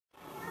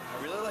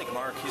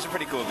Mark. He's a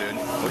pretty cool dude.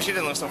 Wish he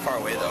didn't live so far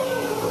away,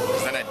 though,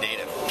 because then I'd date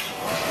him.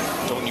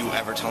 Don't you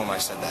ever tell him I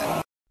said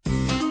that.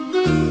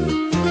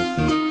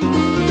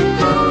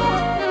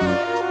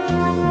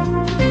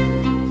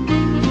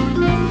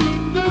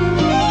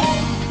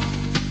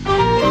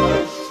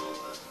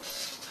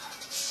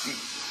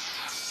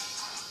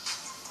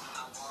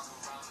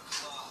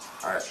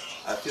 Alright,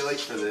 I feel like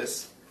for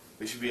this,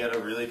 we should be at a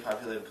really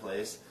populated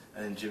place,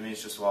 and then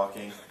Jimmy's just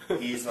walking.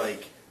 He's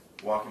like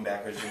walking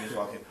backwards, Jimmy's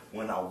walking.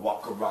 When I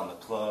walk around the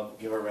club,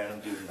 give a random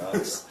dude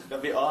nuts.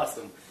 That'd be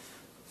awesome.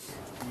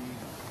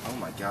 Oh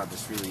my god,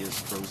 this really is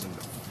frozen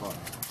to fuck.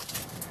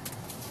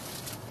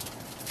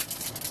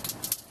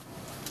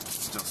 It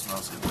still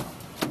smells good though.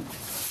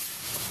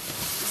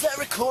 Is that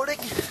recording?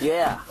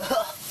 Yeah.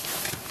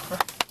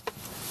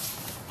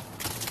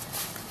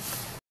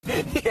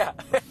 Yeah.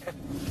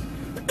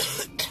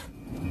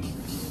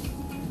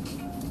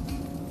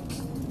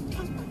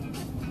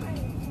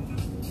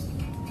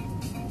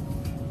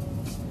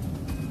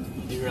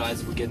 You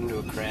realize if we get into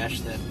a crash,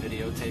 that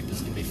videotape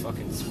is gonna be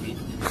fucking sweet.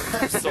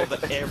 So the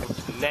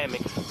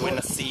aerodynamic, when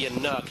I see a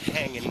knuck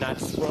hanging, I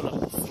just run up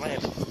and slam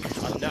it. I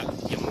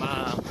knuck your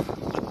mom, I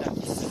knuck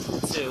your sister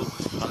too.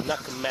 I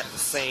knuck them at the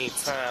same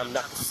time,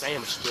 knuck the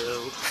sandwich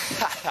dude.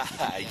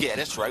 Yeah,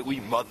 that's right, we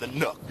mother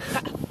nook.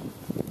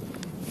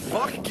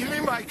 Fuck, give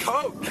me my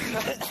coat!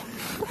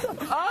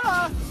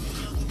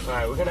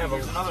 Alright, we're gonna have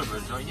Another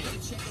bridge right here.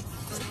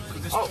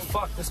 Oh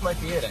fuck, this might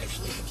be it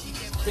actually.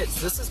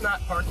 Kids, this is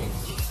not parking.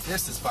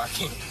 This is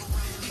parking.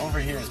 Over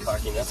here is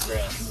parking, that's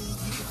grass.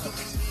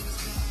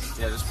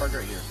 Yeah, just park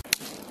right here.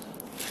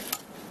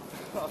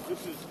 Oh,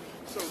 this is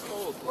so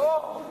cold.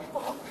 Oh!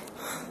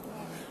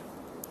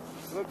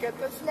 Look at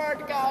the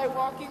smart guy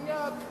walking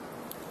up.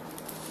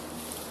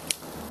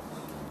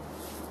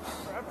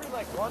 For every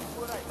like 1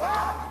 foot I take, I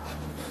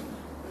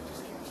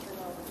just came straight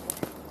out of this one.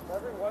 For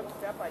every one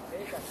step I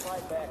take, I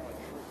slide back like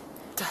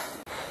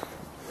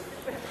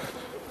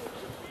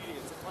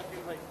it's a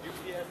fucking like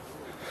UPS.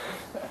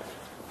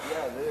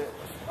 Yeah,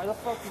 why the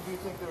fuck did you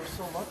think there was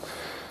so much?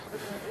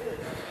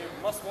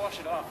 You must wash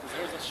it off, because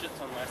there was a shit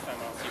ton last time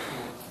I was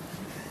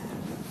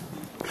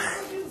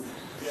here.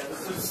 Yeah,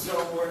 this is so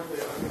worth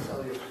it, I can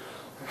tell you.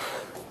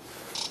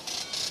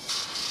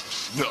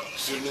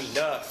 Nuts. Give me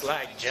nucks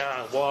like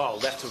John Wall,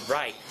 left to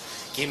right.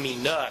 Give me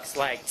nucks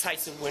like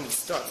Tyson when he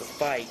starts a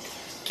fight.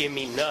 Give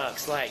me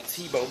nucks like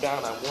Tebow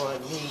down on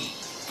one knee.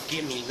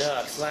 Give me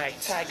nucks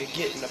like Tiger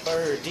getting a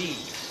birdie.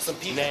 Some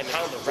people on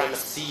the right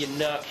see a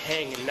nuck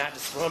hanging, I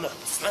just run up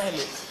and slam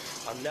it.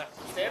 A nuck.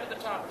 Stand at the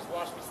top, just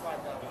watch me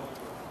slide down.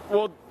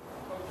 Well, Go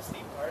to the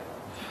steep part.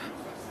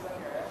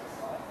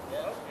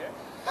 Yeah, okay.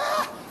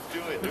 Do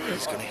it.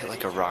 He's gonna hit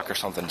like a rock or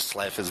something,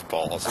 slap his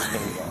balls.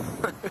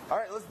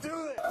 Alright, let's do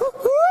this!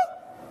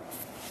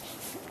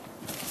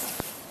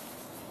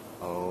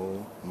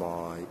 Oh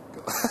my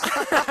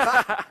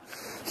god.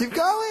 Keep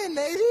going,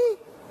 Navy!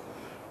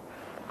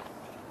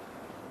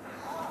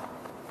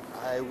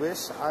 I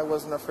wish I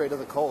wasn't afraid of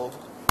the cold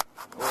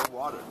or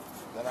water.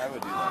 Then I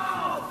would do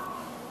that.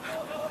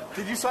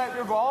 did you slap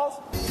your balls?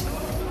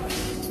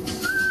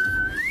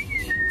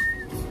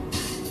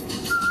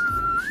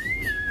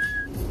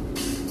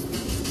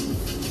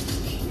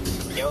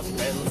 Your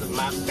friends and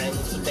my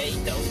friends, but they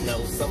don't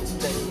know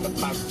something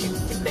about you,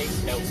 but they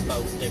know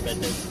both.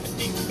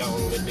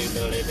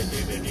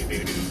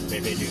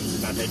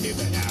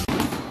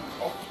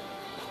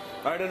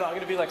 Alright, no, I'm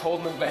gonna be like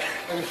holding them back.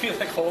 I'm gonna be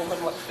like holding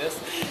them like this,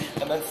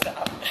 and then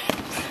stop.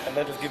 And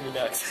then just give me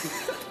nuts.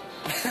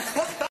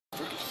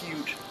 Freaking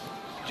huge.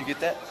 Did you get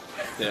that?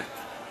 Yeah.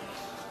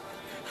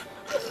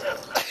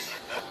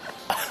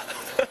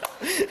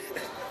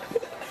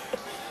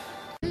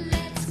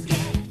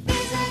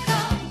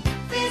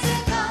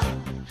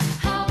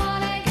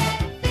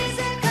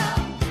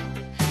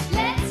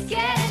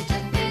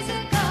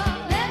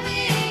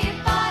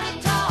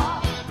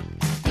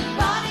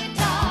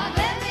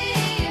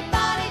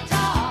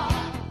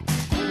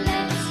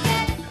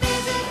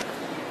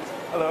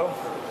 Hello.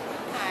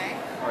 Hi.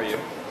 How are you?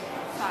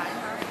 Fine.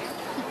 How are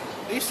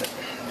you? Decent.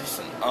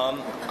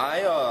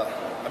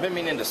 I've been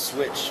meaning to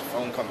switch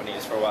phone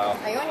companies for a while.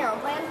 Are you on your own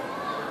plan?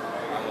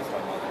 I'm with my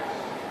mother.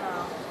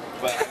 Oh.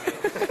 But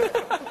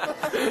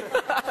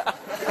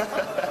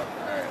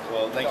alright,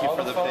 well, thank you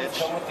for the pitch.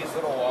 Come with these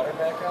little water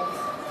backgrounds.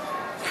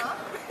 Huh?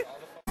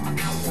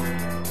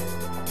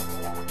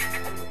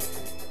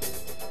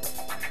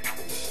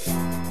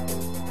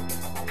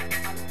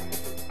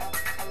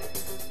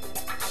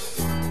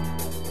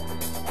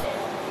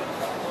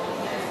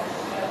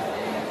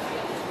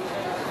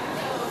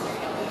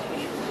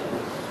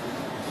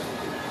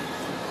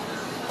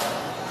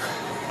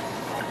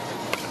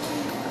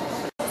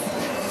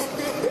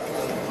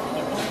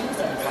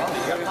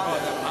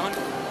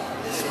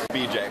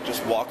 Be Jack,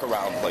 just walk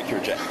around like you're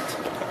jacked.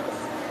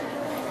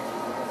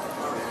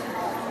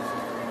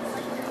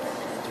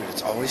 Dude,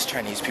 it's always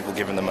Chinese people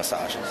giving the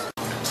massages.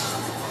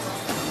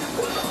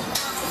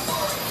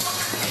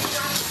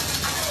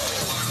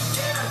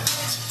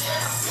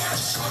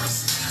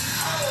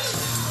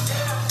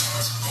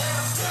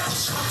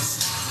 Yeah.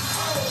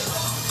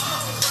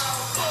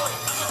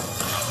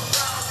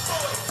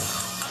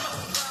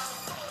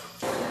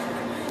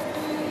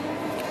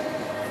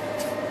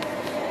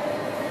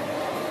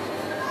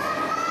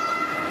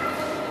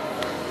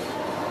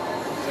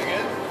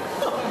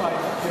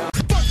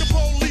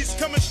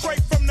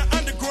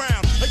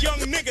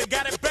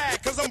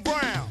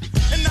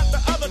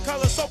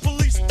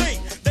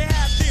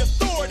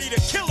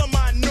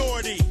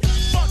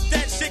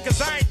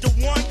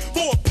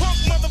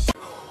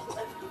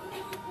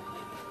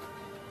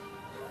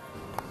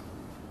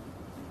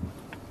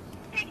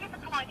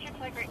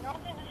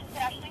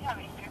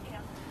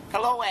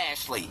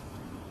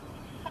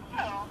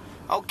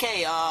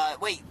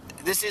 wait,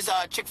 this is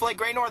Chick-fil-A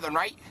Great Northern,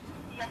 right?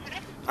 Yes, it is.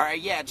 All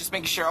right, yeah, just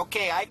making sure.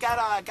 Okay, I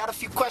got a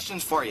few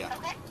questions for you.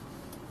 Okay.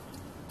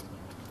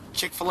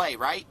 Chick-fil-A,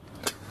 right?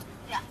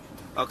 Yeah.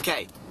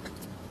 Okay.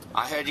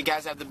 I heard you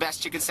guys have the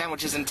best chicken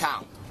sandwiches in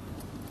town.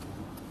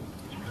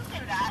 You can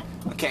do that.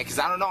 Okay, because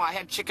I don't know, I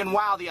had chicken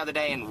wow the other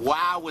day, and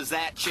wow, was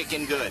that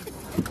chicken good?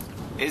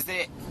 Is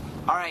it?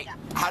 All right. Yeah.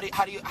 How do you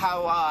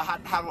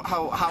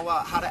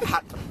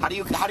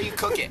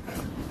cook it?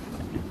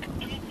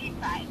 It is deep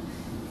fried.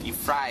 Deep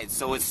fried,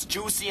 so it's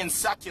juicy and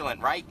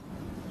succulent, right?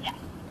 Yeah.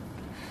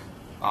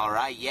 All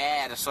right,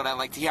 yeah, that's what I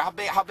like to hear.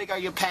 How big are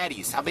your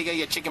patties? How big are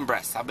your chicken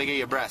breasts? How big are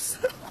your breasts?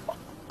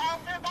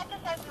 They're about the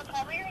size of the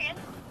palm of your hand.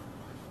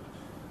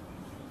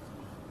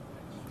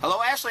 Hello,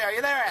 Ashley. Are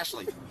you there,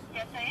 Ashley?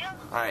 Yes, I am.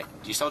 All right.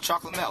 Do you sell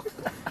chocolate milk?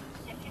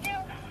 Yes, you do.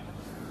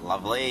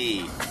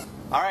 Lovely.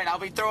 All right, I'll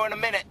be through in a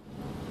minute.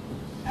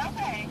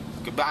 Okay.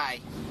 Goodbye.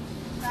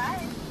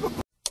 Bye.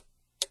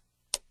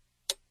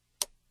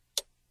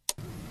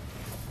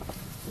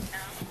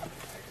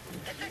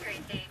 It's a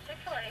great day.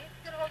 Chick-fil-A. You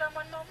can hold on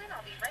one moment.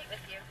 I'll be right with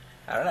you.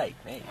 All right,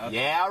 hey.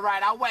 Yeah, all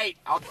right. I'll wait.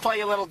 I'll play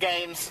you little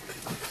games.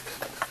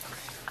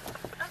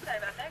 I'm sorry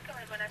about that. Go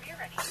ahead whenever you're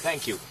ready.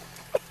 Thank you.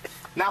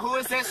 Now, who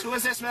is this? Who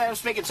is this man I'm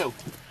speaking to?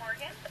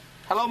 Morgan?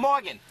 Hello,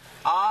 Morgan.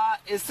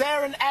 Is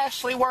there an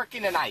Ashley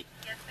working tonight?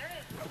 Yes, there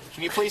is.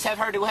 Can you please have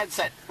her do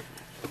headset?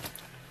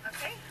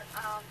 Okay.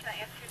 Can I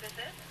ask who this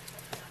is?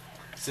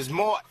 This is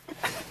more.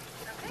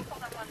 Okay,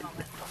 hold on one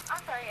moment.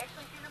 I'm sorry.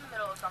 Actually, she's in the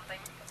middle of something.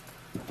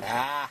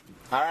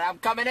 All right. I'm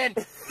coming in.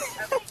 Okay.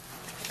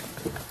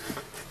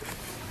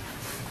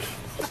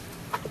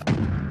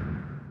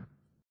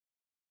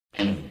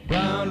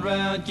 Round,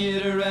 round,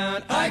 get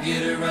around, I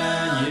get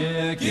around,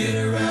 yeah, get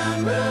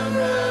around, round,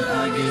 round,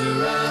 I get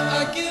around,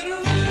 I get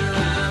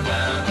around,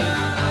 round,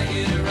 round, I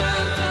get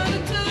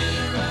around, get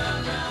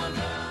around, round,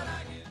 round, I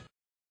get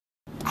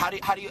around. How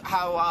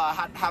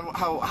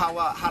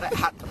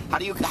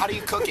do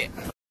you cook it?